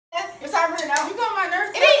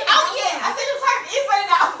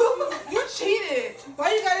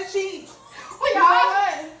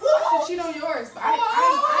on yours, but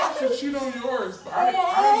I to cheat on yours, but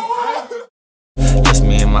Just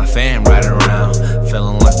me and my fam right around,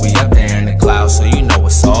 feeling like we up there in the clouds. So you know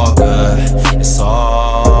it's all good. It's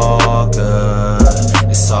all good.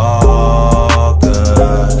 It's all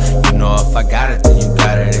good. You know if I got it, then you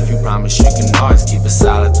got it. If you promise you can always keep it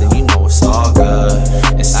solid, then you know it's all good.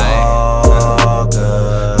 It's all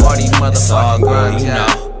good. Party motherfucking good, you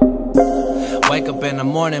know. Wake up in the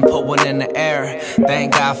morning, put one in the air.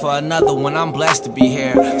 Thank God for another one. I'm blessed to be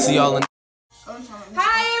here. See y'all in.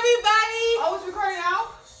 Hi everybody! Oh, it's recording now?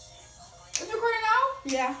 It's recording now?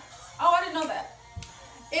 Yeah. Oh, I didn't know that.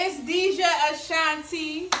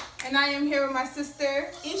 Itsdijahashanti, and I am here with my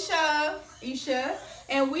sister Esha,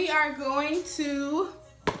 and we are going to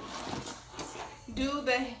do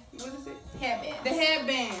the, what is it? HeadBanz. The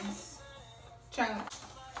HeadBanz.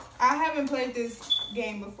 I haven't played this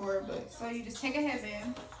game before, but so you just take a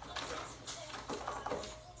headband.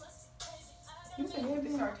 Use a headband.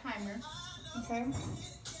 This is our timer. Okay.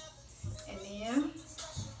 And then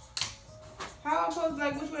how I'm supposed to,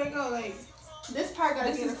 like, which way to go? Like this part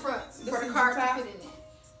gotta be in the front for the card to fit in it.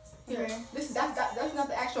 Here. Okay. That's not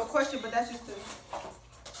the actual question, but that's just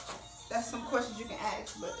that's some questions you can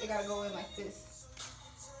ask, but it gotta go in like this.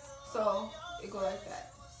 So it go like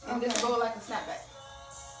that. And just go like a snapback.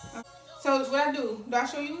 So what I do? Do I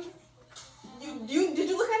show you? Did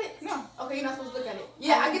you look at it? No. Okay, you're not supposed to look at it.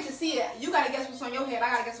 Yeah, I get to see it. You gotta guess what's on your head.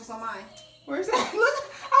 I gotta guess what's on mine. Where's that?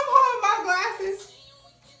 Look, I'm holding my glasses.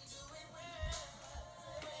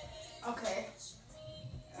 Okay.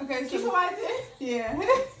 Okay, so keep your eyes in. Yeah.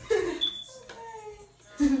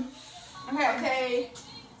 Okay.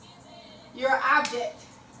 You're an object.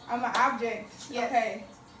 I'm an object. Yes. Okay.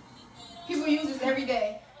 People use this every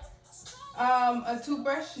day. A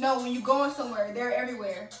toothbrush? No, when you're going somewhere, they're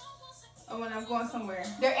everywhere. Oh, when I'm going somewhere.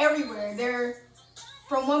 They're everywhere. They're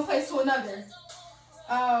from one place to another.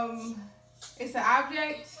 It's an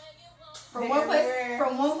object. From one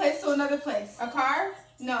place to another place. A car?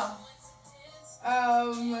 No.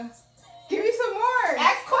 Give me some more.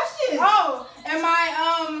 Ask questions. Oh, am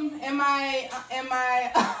I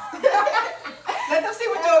let them see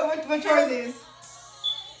what yours is.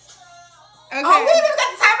 Okay. Oh, we even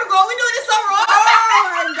got the timer going. We're doing this so wrong. Oh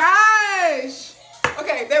my gosh.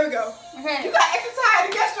 Okay, there we go. Okay. You got extra time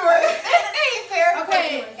to guess yours. That ain't fair.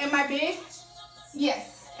 Okay. Am I big?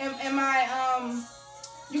 Yes. Am I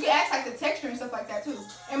you can ask like the texture and stuff like that too.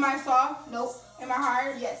 Am I soft? Nope. Am I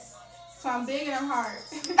hard? Yes. So I'm big and I'm hard.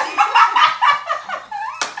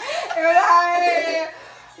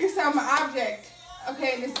 You said I'm an object.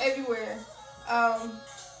 Okay, and it's everywhere.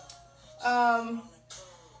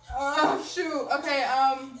 Oh shoot. Okay.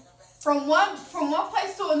 From one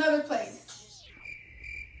place to another place.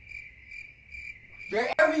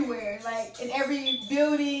 They're everywhere. Like in every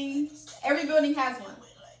building. Every building has one.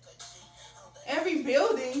 Every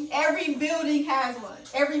building? Every building has one.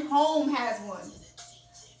 Every home has one.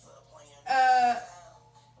 I'm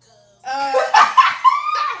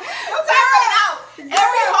tired out.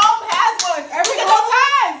 Every home has one. Every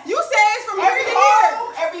home. You say it's from every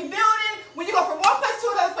home, every building. When you go from one place to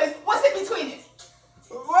another place, what's in between it?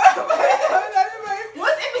 What's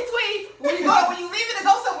in between when you leave it to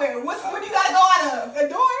go somewhere? What do you gotta go out of? A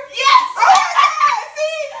door? Yes! Oh my God!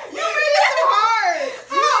 See? You made it so hard.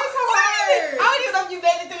 You made it so hard. I don't even know if you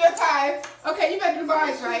made it through your time. Okay, you better do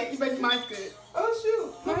mine right. You better do mine good. Oh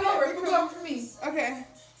shoot. Move over for me. Okay.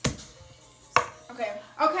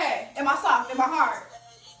 Okay. Am I soft? Am I hard?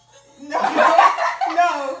 No.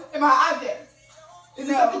 No. Am I an object? Is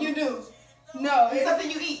it something you do? No. Is it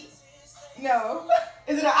something you eat? No.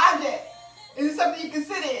 Is it an object? Is it something you can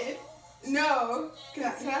sit in? No. Can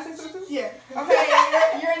I say something? Yeah. Okay,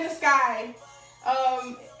 you're in the sky.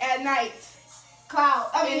 At night.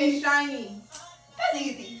 Cloud. I mean, it's shiny. That's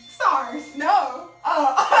easy. Stars. No.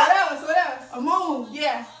 What else? A moon.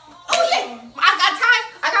 Yeah. Oh yeah. I got time.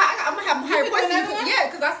 I'm gonna have higher questions. Yeah,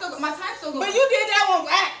 because I still got my time still going. But you did that one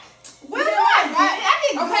whack. What did I did?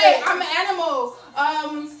 Okay, I'm an animal.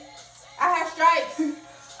 I have stripes.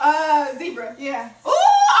 Zebra. Yeah. Ooh,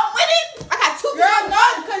 I'm winning. I got 2 points. Girl, no,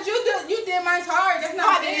 because you did mine's hard. That's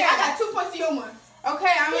not fair. I got 2 points to your one.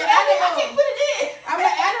 Okay, I'm an animal. I can't put it in. I'm an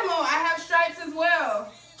animal. I have stripes as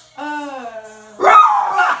well.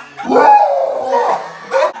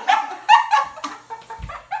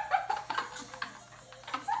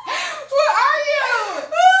 What are you?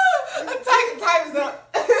 A tiger. Time's up.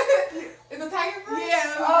 Is the tiger first?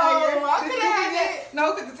 Yeah, tiger. I could have had it.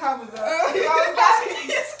 No, because the time was up. You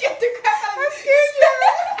scared the crap out of me. I scared you.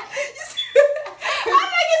 I'm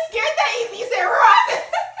not get scared that easy. You said run.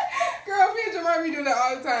 Girl, me and Jamari be doing that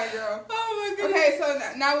all the time, girl. Oh my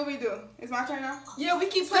now what we do? It's my turn now? Yeah, we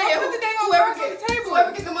keep playing. Put the dang on whoever cards on the table.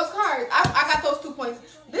 Whoever gets the most cards. I got those 2 points.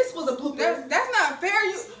 This was a blooper. That's not fair.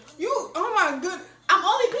 You. Oh my goodness. I'm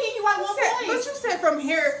only paying you like 1 point. But you said from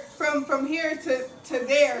here to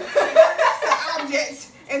there. That's the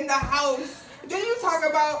object in the house. Then you talk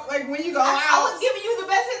about like when you go out. I was giving you the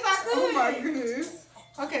best hits I could. Oh my goodness.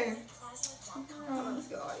 Okay. Let's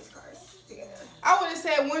get all these cards together. I would have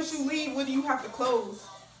said once you leave, what do you have to close?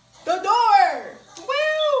 The door.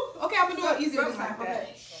 Well, okay, I'm gonna do it easier this time.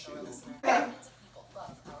 Okay. Okay.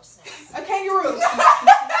 A kangaroo.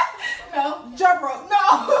 No. Jump rope.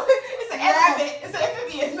 No. It's an rabbit. It's an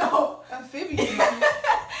amphibian. No. Amphibian.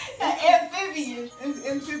 An amphibian.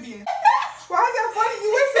 Amphibian. Why is that funny? You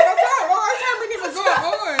wasted my time. Our time ain't even going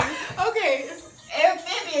on. Okay. It's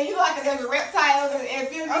amphibian. You know, like there's a reptile, there's an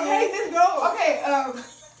amphibian. Okay, let's go. Okay.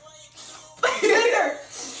 Lizard.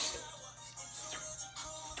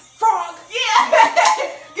 Frog. Yeah.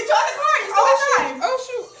 Get your other card. You still got time. Oh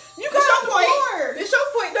shoot. You It's got your the point. board. It's your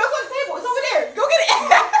point. No, it's on the table. It's over there. Go get it.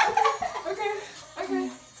 Okay.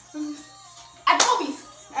 At Toby's.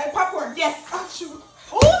 And popcorn. Yes. Oh shoot.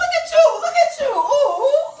 Ooh, look at you. Look at you. Ooh.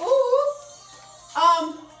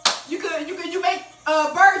 You make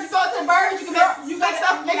birds. You throw it to the birds. You make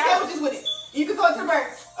sandwiches with it. You can throw it to the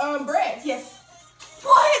birds. Bread. Yes.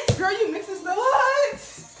 What? Girl, you mixing stuff. What?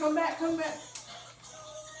 Come back.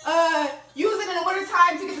 Use it in the winter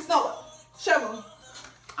time to get the snow up. Shovel.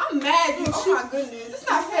 I'm mad, dude. Oh my goodness. It's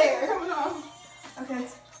not fair. Coming off. Okay.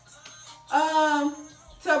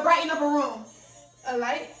 To brighten up a room. A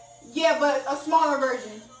light. Yeah, but a smaller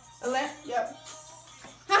version. A lamp. Yep.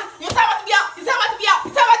 Huh? Your time about to be out. Your time about to be out.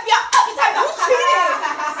 Your time about to be out. Your time about to be out.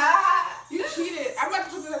 You cheated. I'm about to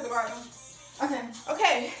put this at the bottom. Okay.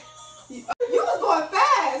 Okay. You was going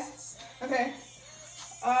fast. Okay.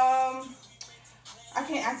 I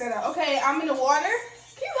can't act that out. Okay, I'm in the water.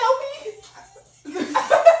 Can you help me?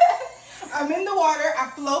 I'm in the water.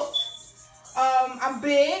 I float. I'm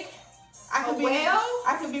big. I could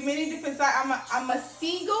be many different sizes. I'm a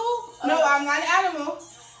seagull. No, I'm not an animal.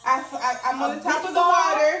 I'm on the top of the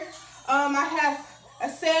water. I have a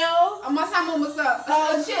sail. What's up?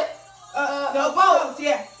 A ship. The boat.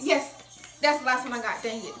 Yeah. Yes. That's the last one I got.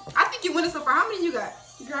 Dang it. I think you winning so far. How many you got?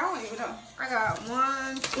 Girl, I don't even know. I got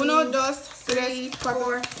 1, 2, 1, 2, 3,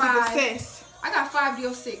 4, 5. 6. I got 5,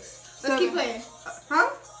 deal 6. Let's keep playing. Huh?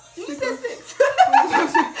 You said 6.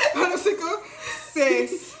 1, 5,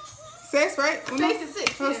 6. 6, right? 6 is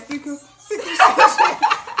 6. 1, Yeah. 5, 6.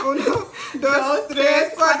 1, 2, 3,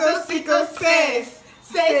 4, 5, 6.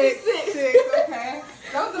 6. Okay.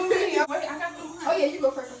 Don't do me. Wait, I got the one. Oh yeah, you go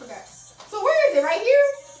first. I forgot. So where is it? Right here?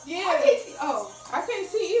 Yeah. I can't see. Oh. I can't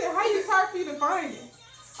see either. How it's hard for you to find it?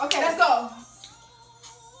 Okay, let's go.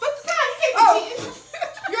 Fuck the time. You can't be cheating.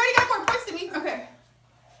 You already got more points than me. Okay.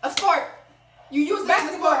 A sport. You use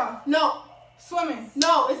Basketball. No. Swimming.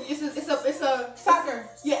 No. It's a Soccer.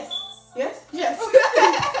 Yes. Yes? Yes.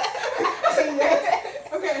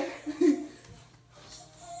 Okay.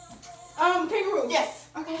 Kangaroo. Yes.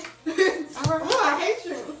 Okay. Alright. Oh, I hate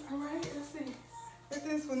you. Alright, let's see. What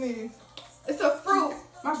this one is? It's a fruit.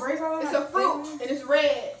 My braids all It's a fruit and it's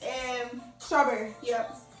red and strawberry.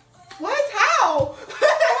 yep. What? How?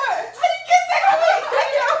 How you get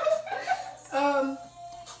that?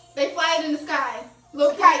 They fly it in the sky.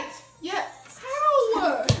 Little kites. Yep.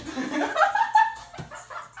 How?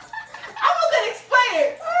 I'm gonna explain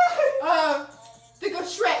it. Think of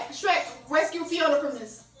Shrek. Shrek rescue Fiona from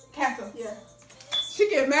this Castle. Yeah. She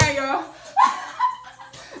get mad, y'all.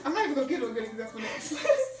 I'm not even gonna get a good example next.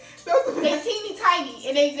 Don't do They that. teeny tiny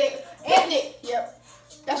and and it. Yep.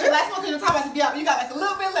 That's your last one till the time about to be up. You got like a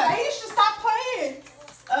little bit left. Hey, you should stop playing.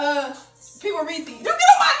 People read these. You get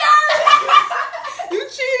on my nerves. You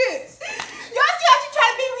cheated. Y'all see how she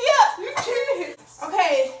trying to beat me up? You cheated.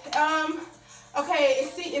 Okay. Okay.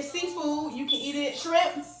 It's seafood. You can eat it.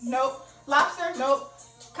 Shrimp. Nope. Lobster? Nope.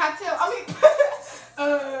 Cocktail? I mean,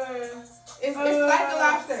 It's like a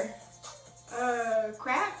lobster.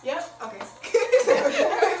 crab? Yep. Okay.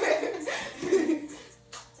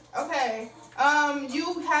 Okay. You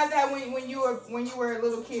had that when you were a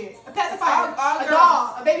little kid. A pacifier. All A girls.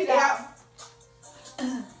 doll. A baby doll. Yeah.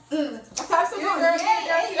 I thought so. Yeah, girl,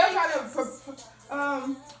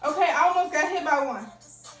 okay, I almost got hit by one.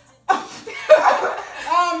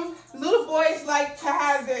 Little boys like to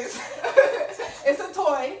have this. It's a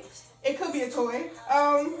toy. It could be a toy.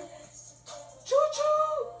 Choo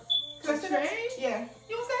choo. A train? Yeah.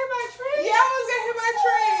 You was hit by a train? Yeah, I was gonna hit by a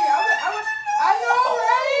train. I know,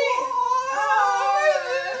 right?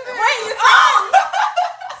 Wait, you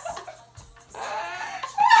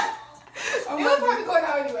Oh it my was probably going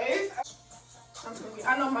out anyways.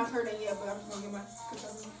 I know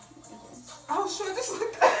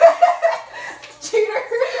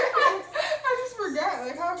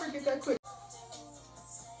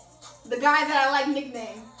guy that I like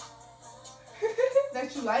nickname.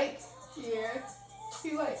 That you like? Yeah.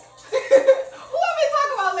 You like? Who have been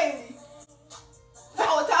talking about lately?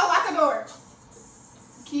 Oh, tell lock the door.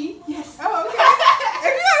 Key? Yes. Oh, okay.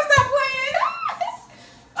 If you gonna stop playing.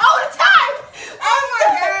 Oh, the time. Oh my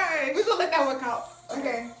gosh. We're gonna let that work out.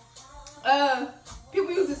 Okay.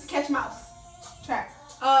 People use this to catch mouse. Trap.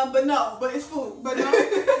 But it's food. But no.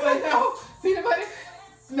 Peanut butter?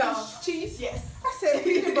 No. Cheese? Yes. I said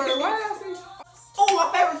peanut butter. Why did I say? Oh, my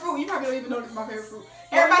favorite fruit. You probably don't even know this is my favorite fruit.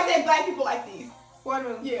 Everybody say black people like these.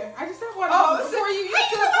 Watermelon. Yeah. I just said watermelon. Oh, before you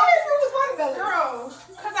said my favorite fruit was watermelon. Girl,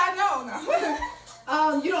 because I know now.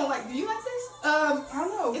 You don't like, do you like this? I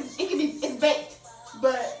don't know. It's baked.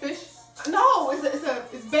 But Fish? no, it's baked.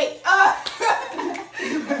 It's baked.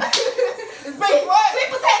 What? Sweet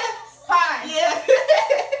potato pie. Yeah.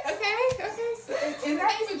 Okay. Is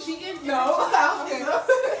that even cheating? No. Okay.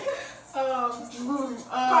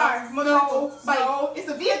 Car. No. No. It's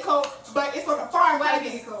a vehicle, but it's on a farm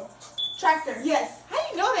wagon. Tractor. Yes. How do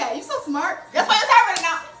you know that? You're so smart. That's why your time running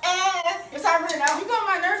out. And your time running out. You got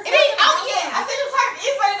my nerves. It ain't out yet. I said your time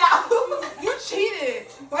is running out. You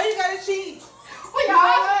cheated. Why you gotta cheat? Well, You know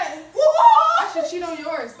what? Whoa. I should cheat on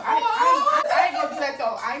yours, but I ain't gonna do that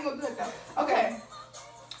though. I ain't gonna do it though. Okay.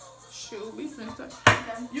 Shoot, we finished up.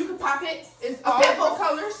 Okay. You can pop it. It's A all pimple. different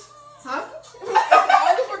colors. Huh? It's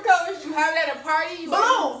all different colors. You have it at a party.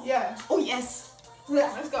 Balloon. Yeah. Oh, yes.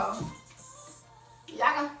 Yeah. Let's go.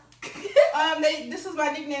 Yaga. This was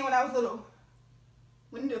my nickname when I was little.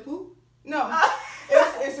 Winnie the Pooh? No.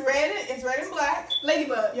 It's red. It's red and black.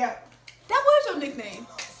 Ladybug. Yeah. That was your nickname.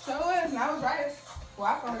 So it was, and I was right. Well,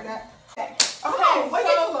 I called her that. Okay. Okay,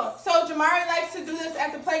 so Jamari likes to do this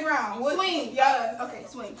at the playground. Swing. Yeah. Okay,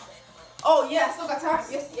 swing. Oh, yeah, I still got time.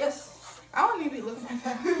 Yes. I don't need to be looking at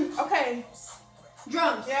that. Okay.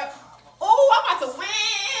 Drums. Yep. Oh, I'm about to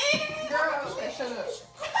win. Girl, okay, shut up.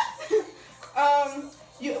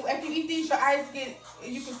 If you eat these, your eyes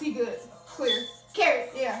you can see good, clear.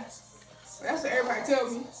 Carrot. Yeah. That's what everybody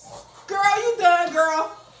tells me. Girl, you done,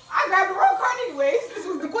 girl. I grabbed the wrong card anyways. This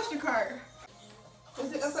was the question card.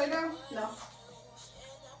 Is it upside down? No.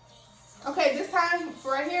 Okay, this time,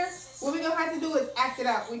 for right here, what we're going to have to do is act it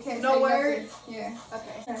out. We can't No say words? nothing. Yeah.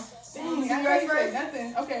 Okay. Dang, I ready can't say first?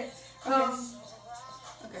 nothing. Okay.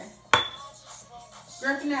 Okay.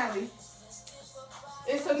 Grand finale.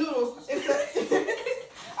 It's a noodle. It's a...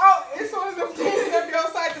 oh, it's one of them things that be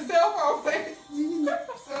outside the cell phone place.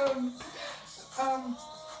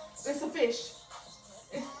 It's a fish.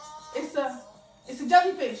 It's a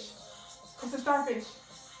jellyfish. It's a starfish.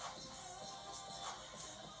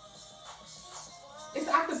 It's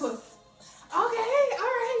an octopus. Okay,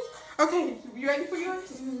 all right. Okay, you ready for yours?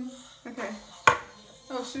 Mm-hmm. Okay.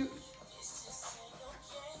 Oh shoot.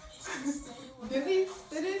 Disease.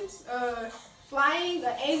 It is. Flying,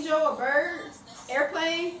 an angel, a bird,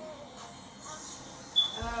 airplane.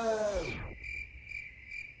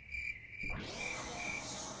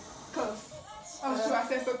 Close. Oh shoot, I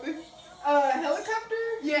said something. Helicopter.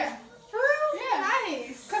 Yeah. For real? Yeah.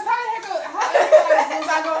 Nice. Cause how was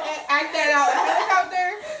I gonna act that out? A helicopter?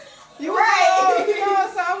 You're right. You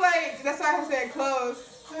know, so I'm like, that's why I said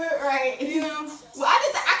close. Right. You know? Well,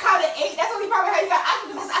 I counted 8. That's only probably how you got.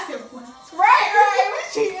 I said 1. Right. We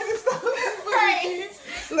cheating and stuff. Right.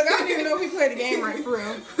 Look, I don't even know if we played the game right for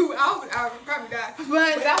real. I would probably not.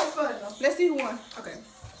 But that was fun though. Let's see who won. Okay.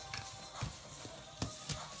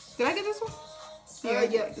 Did I get this one?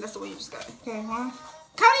 Yeah, that's the one you just got. Okay, one.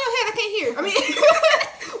 Count in your head, I can't hear. I mean,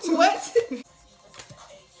 what?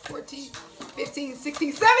 14, 15,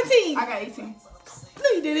 16, 17. I got 18. No,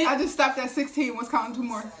 you didn't. I just stopped at 16. Was counting 2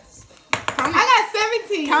 more. I got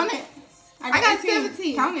 17. Count it. I got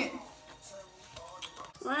 17. Count it.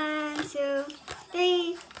 1, 2,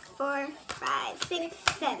 3, 4, 5, 6,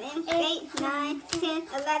 7, 8, 9, 10,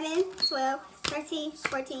 11, 12, 13,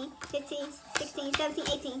 14, 15, 16, 17,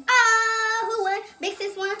 18. Oh, who won? Big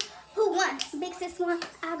sis won. Who won? Big sis won.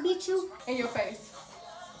 I beat you. In your face.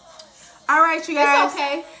 All right, you guys. It's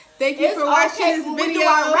okay. Thank you for watching this when video. we do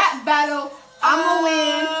our rap battle. I'ma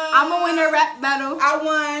win. I'ma win the rap battle. I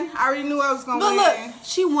won. I already knew I was gonna But win. look,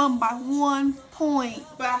 she won by 1 point.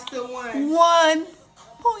 But I still won. 1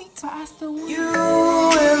 point. But I still won. You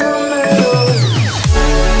will